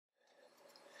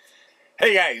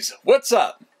Hey guys, what's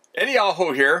up? Eddie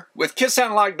Aho here with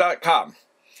KissAnalog.com.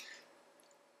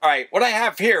 Alright, what I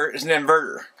have here is an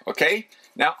inverter, okay?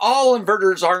 Now all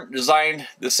inverters aren't designed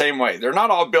the same way. They're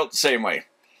not all built the same way.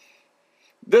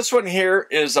 This one here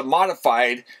is a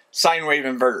modified sine wave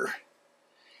inverter.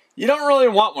 You don't really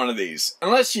want one of these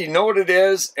unless you know what it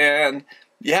is and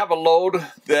you have a load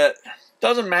that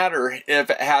doesn't matter if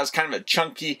it has kind of a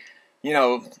chunky,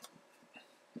 inverter,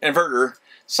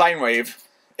 sine wave,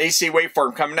 AC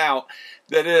waveform coming out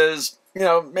that is,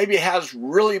 maybe has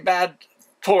really bad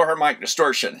total harmonic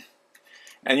distortion.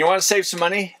 And you want to save some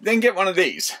money? Then get one of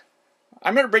these.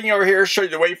 I'm going to bring you over here, show you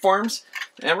the waveforms,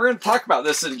 and we're going to talk about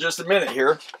this in just a minute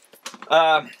here.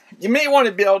 You may want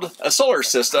to build a solar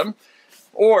system,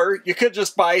 or you could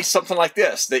just buy something like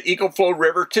this, the EcoFlow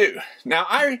River 2. Now,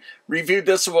 I reviewed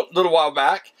this a little while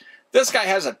back. This guy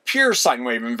has a pure sine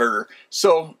wave inverter,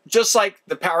 so just like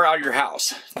the power out of your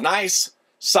house. Nice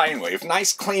sine wave,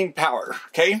 nice clean power,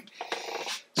 okay?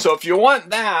 So if you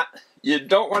want that, you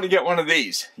don't want to get one of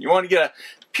these. You want to get a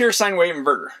pure sine wave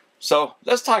inverter. So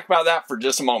let's talk about that for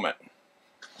just a moment.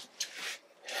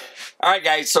 Alright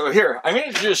guys, so here, I'm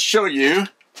going to just show you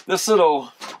this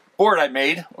little board I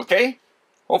made, okay?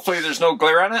 Hopefully there's no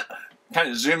glare on it. Kind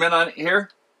of zoom in on it here.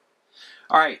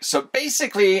 Alright, so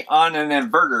basically on an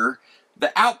inverter,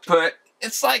 the output,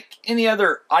 it's like any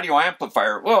other audio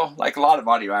amplifier, well, like a lot of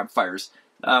audio amplifiers,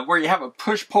 where you have a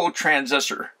push-pull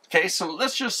transistor. Okay, so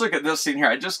let's just look at this thing here.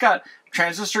 I just got a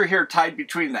transistor here tied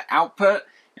between the output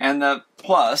and the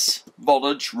plus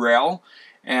voltage rail,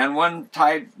 and one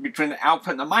tied between the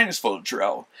output and the minus voltage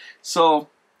rail. So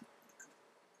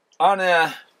on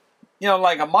a,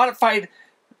 like a modified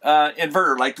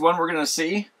inverter, like the one we're going to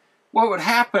see, what would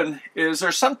happen is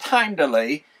there's some time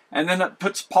delay, and then it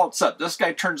puts pulse up. This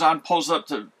guy turns on, pulls up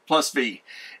to plus V.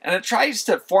 And it tries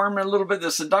to form a little bit.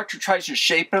 This inductor tries to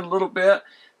shape it a little bit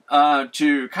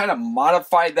to kind of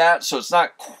modify that so it's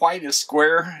not quite as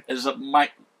square as it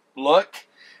might look.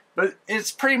 But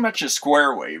it's pretty much a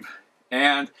square wave.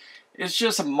 And it's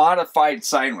just a modified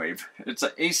sine wave. It's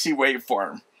an AC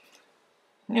waveform.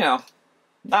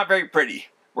 Not very pretty.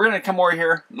 We're going to come over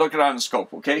here, look at it on the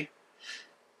scope, okay?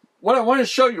 What I want to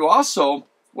show you also,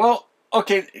 well,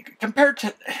 okay,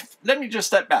 let me just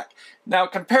step back. Now,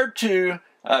 compared to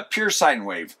pure sine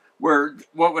wave, where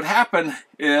what would happen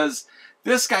is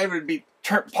this guy would be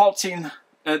pulsing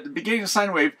at the beginning of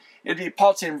sine wave, it'd be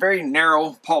pulsing very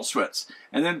narrow pulse widths,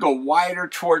 and then go wider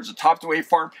towards the top of the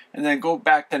waveform, and then go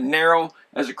back to narrow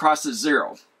as it crosses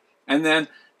zero. And then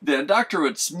the inductor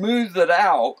would smooth it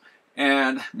out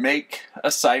and make a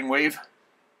sine wave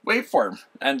waveform.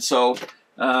 And so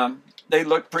they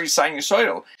look pretty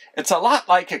sinusoidal. It's a lot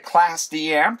like a Class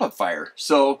D amplifier.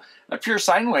 So a pure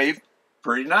sine wave,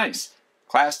 pretty nice.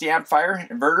 Class D amplifier,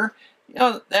 inverter,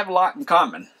 they have a lot in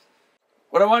common.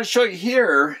 What I want to show you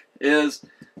here is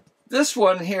this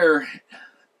one here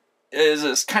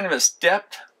is kind of a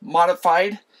stepped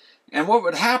modified. And what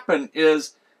would happen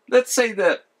is, let's say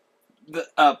that the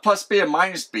plus B and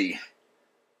minus B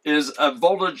is a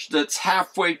voltage that's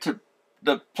halfway to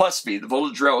the plus V, the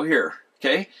voltage rail here,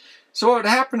 okay? So what would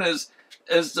happen is,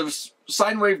 as the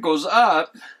sine wave goes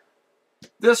up,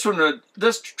 this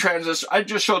transistor, I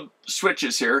just showed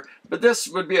switches here, but this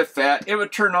would be a FET. It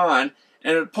would turn on,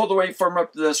 and it would pull the waveform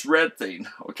up to this red thing,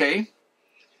 okay?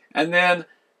 And then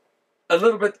a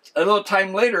little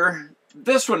time later,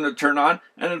 this one would turn on,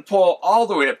 and it would pull all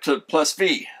the way up to plus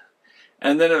V.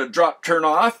 And then it would turn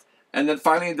off, and then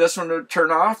finally this one would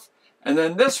turn off, and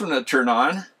then this one would turn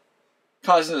on,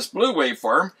 causing this blue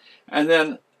waveform, and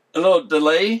then a little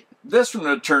delay, this one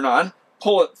would turn on,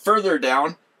 pull it further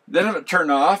down, then it would turn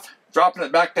off, dropping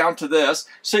it back down to this.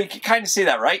 So you can kind of see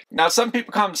that, right? Now some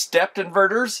people call them stepped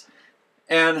inverters,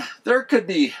 and there could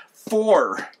be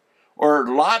 4 or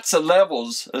lots of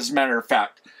levels, as a matter of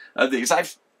fact, of these.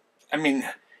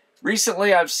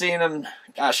 Recently I've seen them,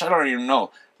 gosh, I don't even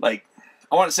know, like,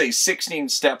 I want to say 16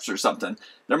 steps or something.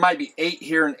 There might be 8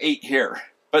 here and 8 here,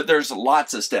 but there's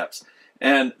lots of steps.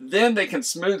 And then they can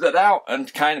smooth it out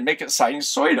and kind of make it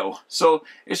sinusoidal. So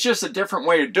it's just a different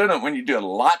way of doing it when you do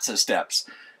lots of steps.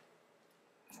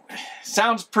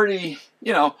 Sounds pretty,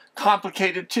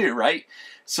 complicated too, right?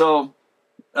 So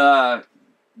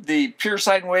the pure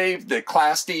sine wave, the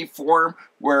Class D form,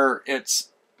 where it's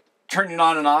turning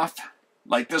on and off,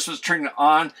 like this was turning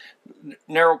on,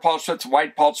 narrow pulse width,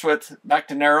 wide pulse width, back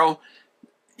to narrow.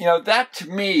 That to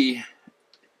me,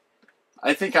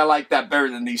 I think I like that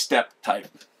better than the step type.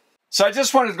 So I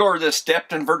just wanted to go over this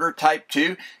stepped inverter type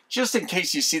too, just in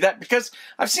case you see that, because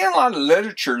I've seen a lot of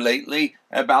literature lately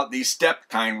about these step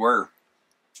kind where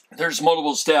there's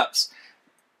multiple steps.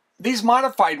 these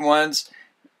modified ones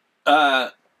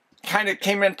kind of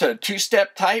came into a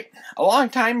two-step type a long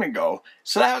time ago.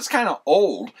 So that was kind of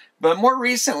old. But more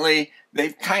recently,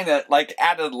 they've kind of like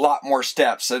added a lot more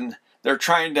steps, and they're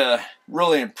trying to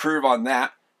really improve on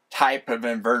that type of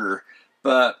inverter.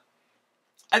 But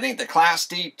I think the Class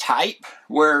D type,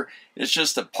 where it's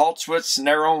just a pulse width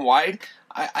narrow and wide,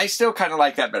 I still kind of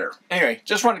like that better. Anyway,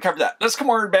 just wanted to cover that. Let's come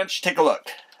over to the bench, take a look.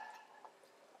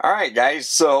 All right, guys,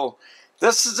 so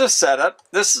this is the setup.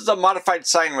 This is a modified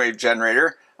sine wave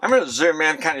generator. I'm going to zoom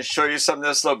in, kind of show you some of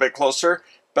this a little bit closer.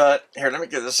 But here, let me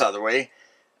get this out of the way.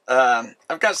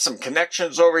 I've got some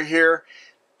connections over here.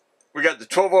 We got the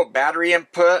 12-volt battery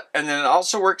input, and then it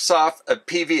also works off a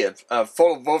PV, a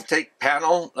photovoltaic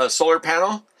panel, a solar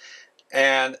panel.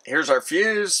 And here's our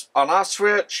fuse, on-off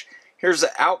switch. Here's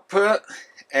the output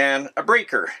and a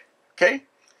breaker. Okay,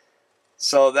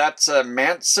 so that's a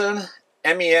Manson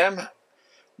MEM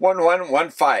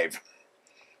 1115.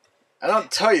 I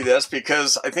don't tell you this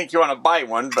because I think you want to buy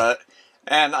one,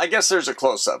 and I guess there's a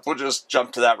close-up. We'll just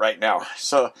jump to that right now.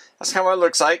 So that's kind of what it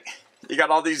looks like. You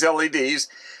got all these LEDs.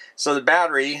 So the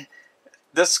battery,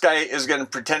 this guy is going to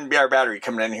pretend to be our battery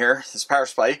coming in here, this power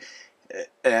supply.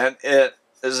 And it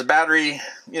is a battery,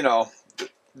 you know,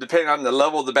 depending on the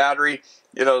level of the battery,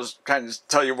 it'll kind of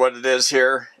tell you what it is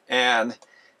here and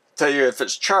tell you if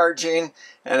it's charging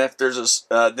and if there's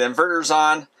the inverter's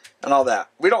on and all that.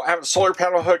 We don't have a solar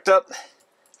panel hooked up.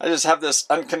 I just have this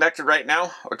unconnected right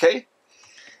now, okay?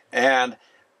 And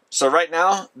so right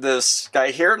now, this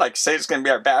guy here, like I say, it's going to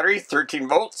be our battery, 13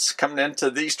 volts coming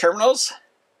into these terminals.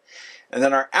 And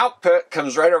then our output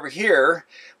comes right over here,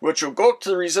 which will go to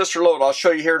the resistor load. I'll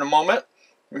show you here in a moment.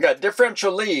 We got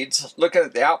differential leads looking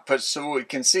at the output so we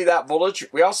can see that voltage.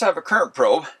 We also have a current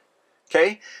probe,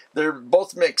 okay? They're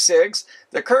both micsig.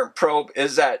 The current probe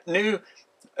is that new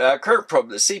current probe,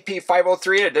 the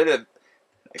CP503.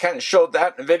 I kind of showed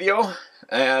that in the video.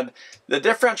 And the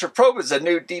differential probe is a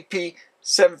new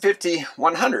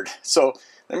DP750-100. So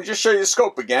let me just show you the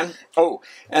scope again. Oh,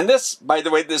 and this, by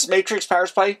the way, this matrix power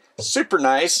supply, super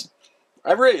nice.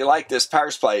 I really like this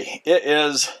power supply. It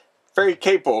is very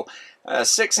capable.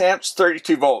 6 amps,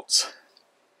 32 volts.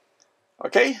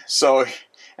 Okay, so,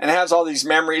 and it has all these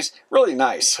memories, really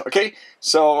nice. Okay,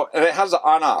 so, and it has an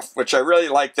on-off, which I really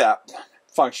like that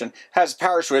function. It has a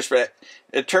power switch, but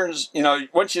it turns, you know,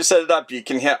 once you set it up, you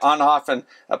can hit on-off and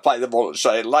apply the voltage,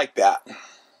 so I like that.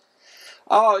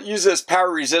 I'll use this power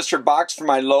resistor box for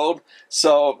my load.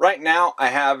 So right now I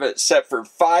have it set for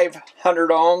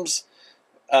 500 ohms,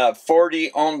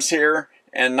 40 ohms here,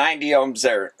 and 90 ohms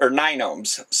there, or 9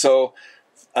 ohms. So,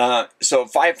 so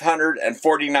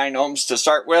 549 ohms to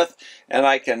start with, and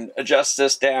I can adjust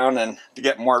this down and to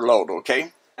get more load,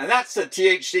 okay? And that's the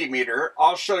THD meter.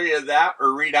 I'll show you that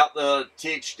or read out the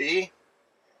THD.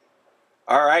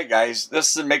 All right, guys,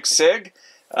 this is a micsig.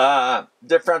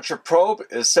 Differential probe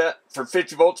is set for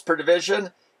 50 volts per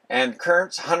division, and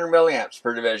current's 100 milliamps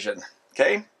per division,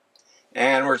 okay?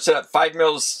 And we're set at 5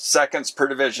 milliseconds per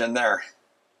division there.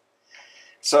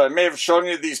 So I may have shown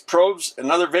you these probes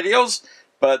in other videos,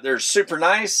 but they're super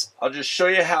nice. I'll just show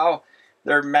you how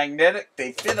they're magnetic.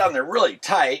 They fit on there really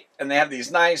tight, and they have these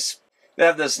nice,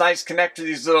 this nice connector,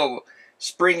 these little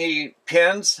springy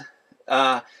pins.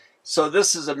 So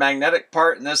this is a magnetic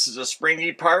part, and this is a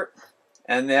springy part,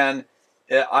 and then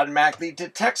it automatically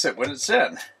detects it when it's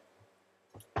in.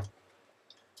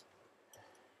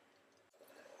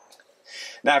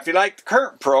 Now, if you like the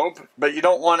current probe, but you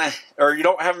don't want to, or you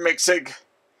don't have a micsig,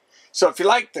 so if you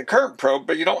like the current probe,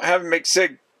 but you don't have a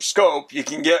micsig scope, you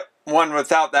can get one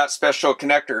without that special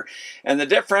connector. And the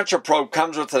differential probe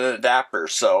comes with an adapter,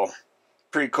 so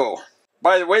pretty cool.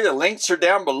 By the way, the links are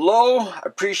down below. I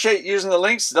appreciate using the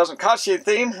links. It doesn't cost you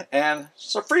anything, and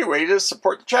it's a free way to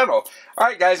support the channel. All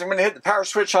right, guys, I'm going to hit the power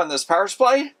switch on this power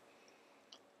supply.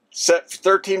 Set for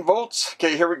 13 volts.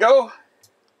 Okay, here we go.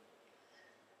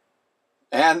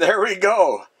 And there we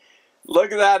go.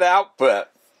 Look at that output.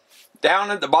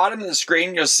 Down at the bottom of the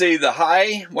screen, you'll see the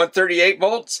high, 138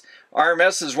 volts.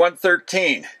 RMS is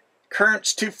 113.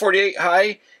 Current's 248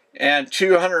 high and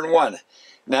 201.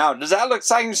 Now, does that look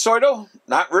sinusoidal?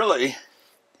 Not really.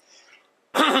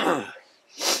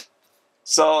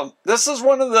 So, this is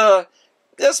one of the,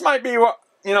 this might be, what,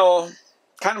 you know,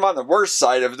 kind of on the worst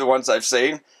side of the ones I've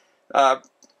seen.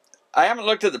 I haven't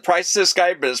looked at the price of this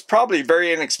guy, but it's probably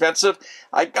very inexpensive.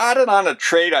 I got it on a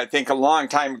trade, I think, a long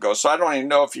time ago, so I don't even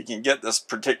know if you can get this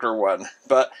particular one.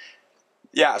 But,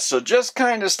 yeah, so just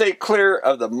kind of stay clear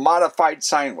of the modified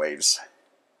sine waves.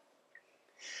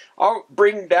 I'll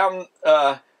bring down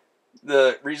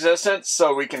the resistance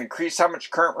so we can increase how much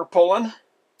current we're pulling.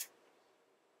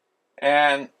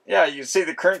 And yeah, you can see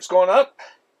the current's going up.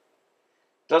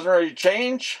 Doesn't really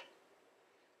change.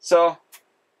 So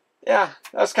yeah,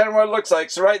 that's kind of what it looks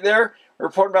like. So right there, we're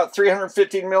reporting about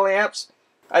 315 milliamps.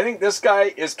 I think this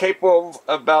guy is capable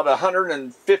of about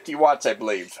 150 watts, I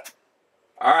believe.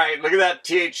 All right, look at that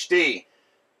THD.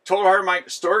 Total harmonic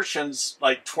distortion's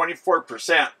like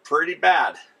 24%. Pretty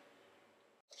bad.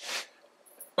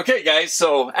 Okay guys,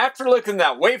 so after looking at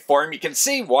that waveform, you can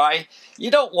see why you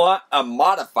don't want a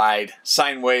modified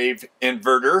sine wave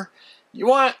inverter. You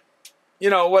want, you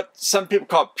know, what some people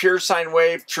call pure sine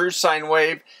wave, true sine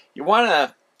wave. You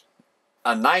want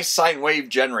a nice sine wave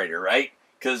generator, right?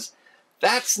 Because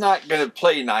that's not going to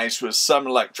play nice with some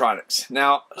electronics.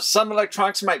 Now, some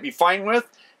electronics might be fine with,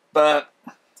 but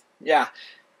yeah,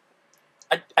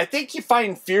 I think you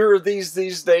find fewer of these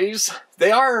days.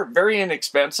 They are very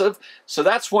inexpensive, so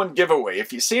that's one giveaway.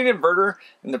 If you see an inverter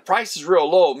and the price is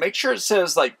real low, make sure it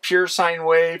says like pure sine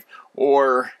wave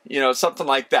or, you know, something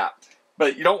like that.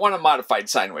 But you don't want a modified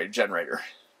sine wave generator.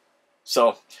 So,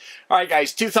 all right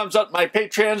guys, 2 thumbs up my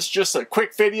Patreons. Just a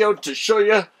quick video to show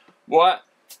you what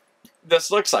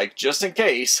this looks like, just in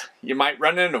case you might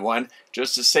run into one,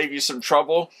 just to save you some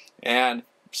trouble and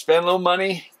spend a little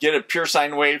money, get a pure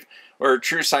sine wave or a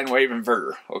true sine wave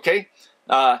inverter, okay?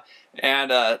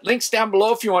 Links down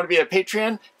below if you want to be a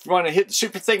Patreon. If you want to hit the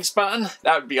super thanks button,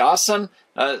 that would be awesome.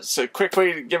 It's a quick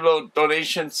way to give a little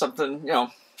donation, something, you know,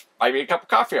 buy me a cup of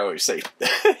coffee, I always say.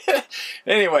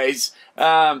 Anyways,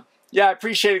 yeah, I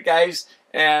appreciate it, guys.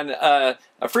 And a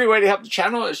free way to help the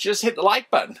channel is just hit the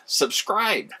like button,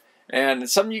 subscribe. And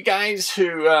some of you guys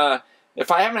who,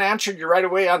 if I haven't answered you right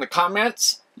away on the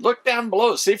comments, look down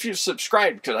below, see if you've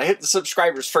subscribed, because I hit the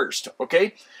subscribers first,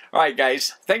 okay? All right,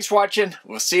 guys, thanks for watching.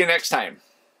 We'll see you next time.